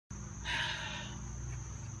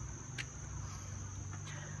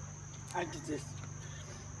I did this.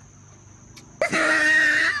 I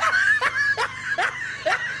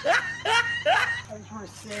just want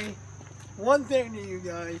to say one thing to you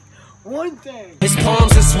guys. One thing. His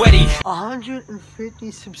palms are sweaty.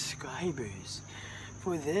 150 subscribers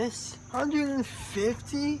for this.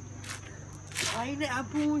 150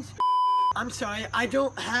 pineapples. I'm sorry, I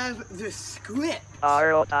don't have the script.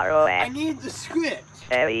 I need the script.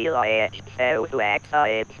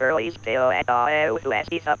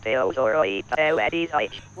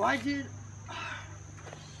 Why did...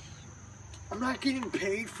 I'm not getting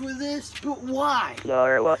paid for this, but why?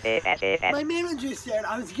 My manager said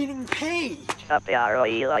I was getting paid.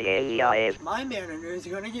 My manager is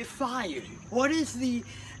gonna get fired. What is the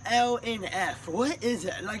LNF? What is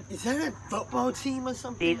it? Like, is that a football team or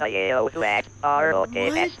something? What?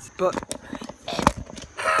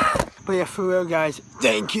 But yeah, for real guys,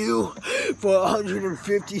 thank you for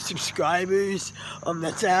 150 subscribers.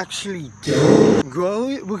 That's actually dope.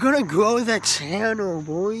 We're gonna grow that channel,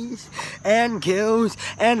 boys and girls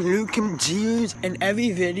and Luke and Jews. And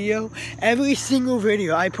every single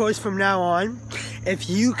video I post from now on, if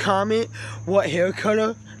you comment what hair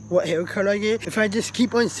color I get, if I just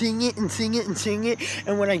keep on seeing it and seeing it and seeing it,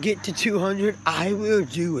 and when I get to 200, I will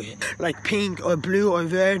do it. Like pink or blue or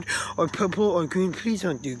red or purple or green. Please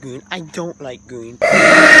don't do green. I don't like green.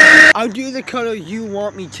 I'll do the color you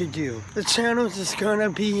want me to do. The channel's just gonna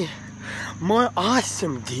be more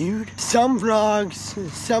awesome, dude. Some vlogs,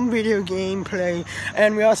 some video gameplay,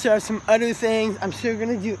 and we also have some other things. I'm still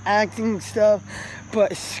gonna do acting stuff,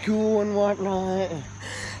 but school and whatnot.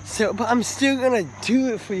 So, but I'm still gonna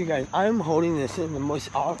do it for you guys. I'm holding this in the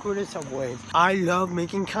most awkwardest of ways. I love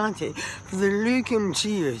making content for the Luke and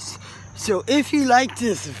Cheers. So if you like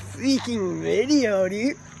this freaking video,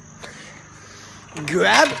 dude,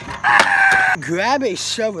 grab a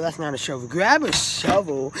shovel. That's not a shovel. Grab a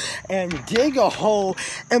shovel and dig a hole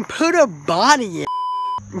and put a body in.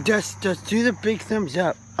 Just do the big thumbs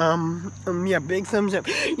up. Yeah, big thumbs up.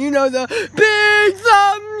 You know, the big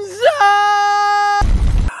thumbs up.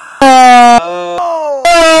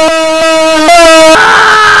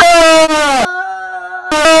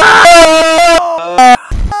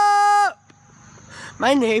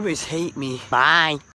 My neighbors hate me. Bye.